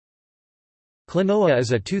Klonoa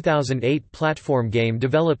is a 2008 platform game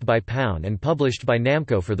developed by Pound and published by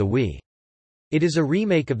Namco for the Wii. It is a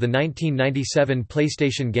remake of the 1997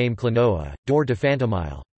 PlayStation game Klonoa, Door to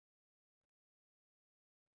Phantomile.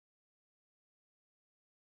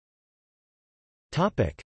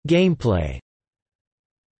 Gameplay.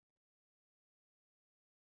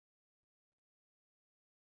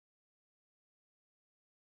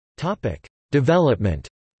 Development.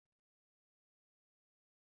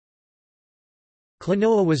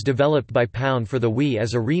 Klonoa was developed by Pound for the Wii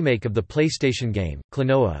as a remake of the PlayStation game,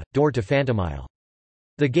 Klonoa, Door to Phantomile.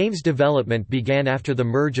 The game's development began after the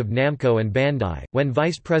merge of Namco and Bandai, when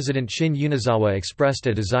Vice President Shin Unizawa expressed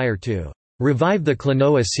a desire to revive the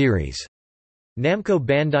Klonoa series. Namco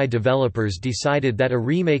Bandai developers decided that a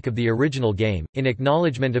remake of the original game, in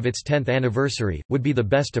acknowledgement of its 10th anniversary, would be the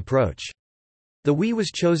best approach. The Wii was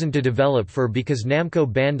chosen to develop for because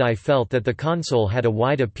Namco Bandai felt that the console had a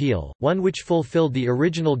wide appeal, one which fulfilled the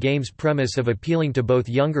original game's premise of appealing to both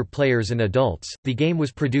younger players and adults. The game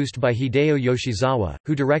was produced by Hideo Yoshizawa,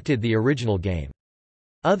 who directed the original game.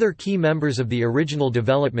 Other key members of the original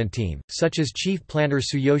development team, such as chief planner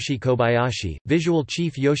Tsuyoshi Kobayashi, visual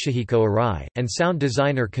chief Yoshihiko Arai, and sound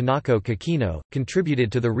designer Kanako Kakino,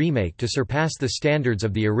 contributed to the remake to surpass the standards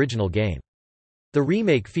of the original game. The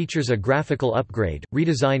remake features a graphical upgrade,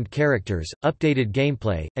 redesigned characters, updated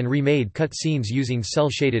gameplay, and remade cutscenes using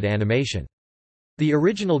cel-shaded animation. The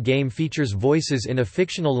original game features voices in a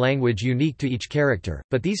fictional language unique to each character,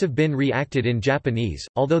 but these have been re-acted in Japanese,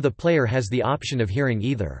 although the player has the option of hearing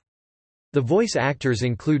either. The voice actors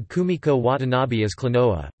include Kumiko Watanabe as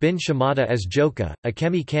Klonoa, Bin Shimada as Joka,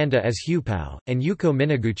 Akemi Kanda as Hupao, and Yuko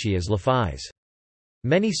Minaguchi as Lafise.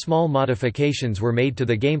 Many small modifications were made to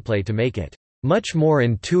the gameplay to make it much more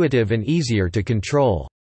intuitive and easier to control,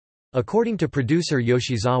 according to producer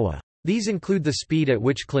Yoshizawa. These include the speed at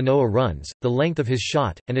which Klonoa runs, the length of his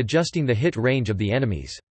shot, and adjusting the hit range of the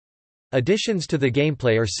enemies. Additions to the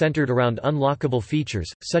gameplay are centered around unlockable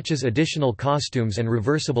features, such as additional costumes and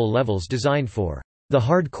reversible levels designed for the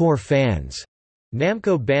hardcore fans.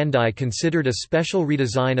 Namco Bandai considered a special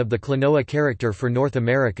redesign of the Klonoa character for North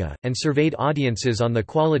America, and surveyed audiences on the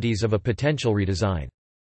qualities of a potential redesign.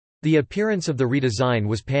 The appearance of the redesign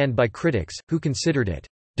was panned by critics, who considered it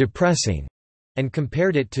depressing and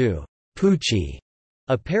compared it to Poochie,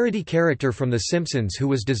 a parody character from The Simpsons who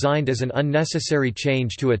was designed as an unnecessary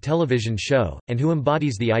change to a television show, and who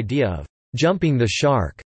embodies the idea of jumping the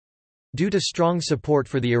shark. Due to strong support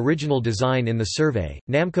for the original design in the survey,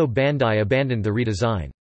 Namco Bandai abandoned the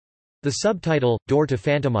redesign. The subtitle, Door to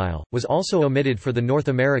Phantomile, was also omitted for the North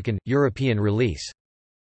American, European release.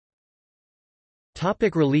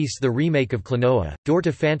 Release. The remake of Klonoa, Door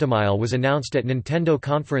to Phantomile was announced at Nintendo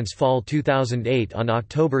Conference Fall 2008 on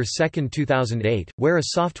October 2, 2008, where a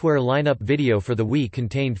software lineup video for the Wii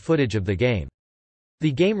contained footage of the game.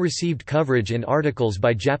 The game received coverage in articles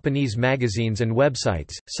by Japanese magazines and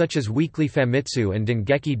websites, such as Weekly Famitsu and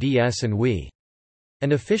Dengeki DS and Wii.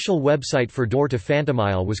 An official website for Door to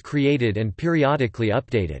Phantomile was created and periodically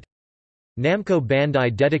updated. Namco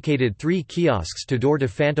Bandai dedicated 3 kiosks to Door to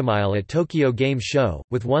Phantomile at Tokyo Game Show,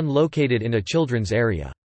 with one located in a children's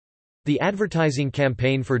area. The advertising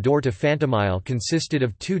campaign for Door to Phantomile consisted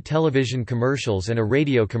of 2 television commercials and a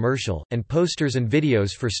radio commercial, and posters and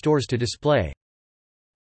videos for stores to display.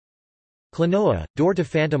 Klonoa, Door to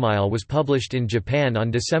Phantomile was published in Japan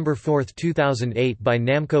on December 4, 2008 by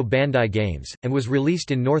Namco Bandai Games, and was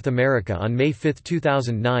released in North America on May 5,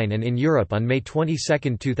 2009 and in Europe on May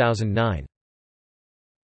 22, 2009.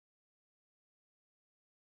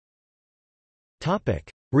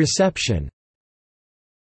 Reception.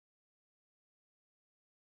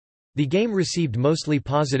 The game received mostly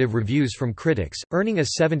positive reviews from critics, earning a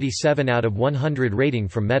 77 out of 100 rating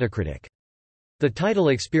from Metacritic. The title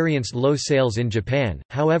experienced low sales in Japan,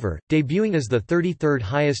 however, debuting as the 33rd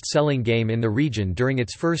highest-selling game in the region during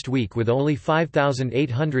its first week with only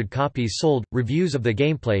 5,800 copies sold. Reviews of the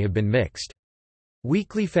gameplay have been mixed.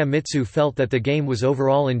 Weekly Famitsu felt that the game was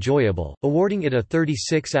overall enjoyable, awarding it a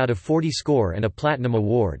 36 out of 40 score and a Platinum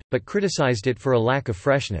Award, but criticized it for a lack of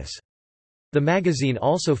freshness. The magazine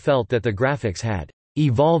also felt that the graphics had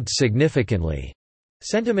evolved significantly.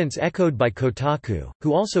 Sentiments echoed by Kotaku,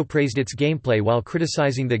 who also praised its gameplay while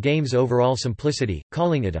criticizing the game's overall simplicity,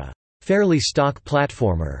 calling it a fairly stock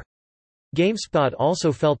platformer. GameSpot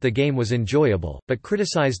also felt the game was enjoyable, but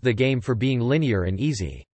criticized the game for being linear and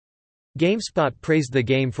easy. GameSpot praised the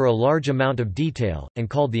game for a large amount of detail, and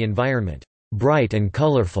called the environment bright and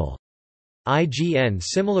colorful. IGN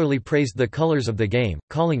similarly praised the colors of the game,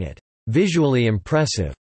 calling it visually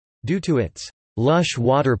impressive due to its lush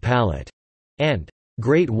water palette and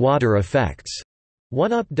great water effects.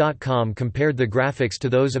 1UP.com compared the graphics to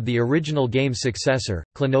those of the original game's successor,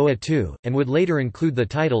 Klonoa 2, and would later include the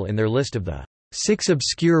title in their list of the 6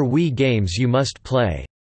 obscure Wii games you must play.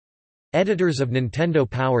 Editors of Nintendo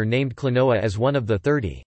Power named Klonoa as one of the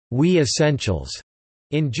 30 Wii Essentials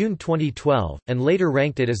in June 2012, and later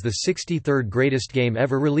ranked it as the 63rd greatest game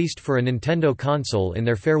ever released for a Nintendo console in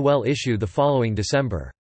their farewell issue the following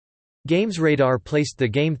December. GamesRadar placed the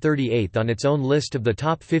game 38th on its own list of the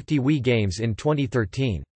top 50 Wii games in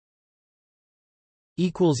 2013.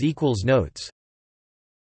 Notes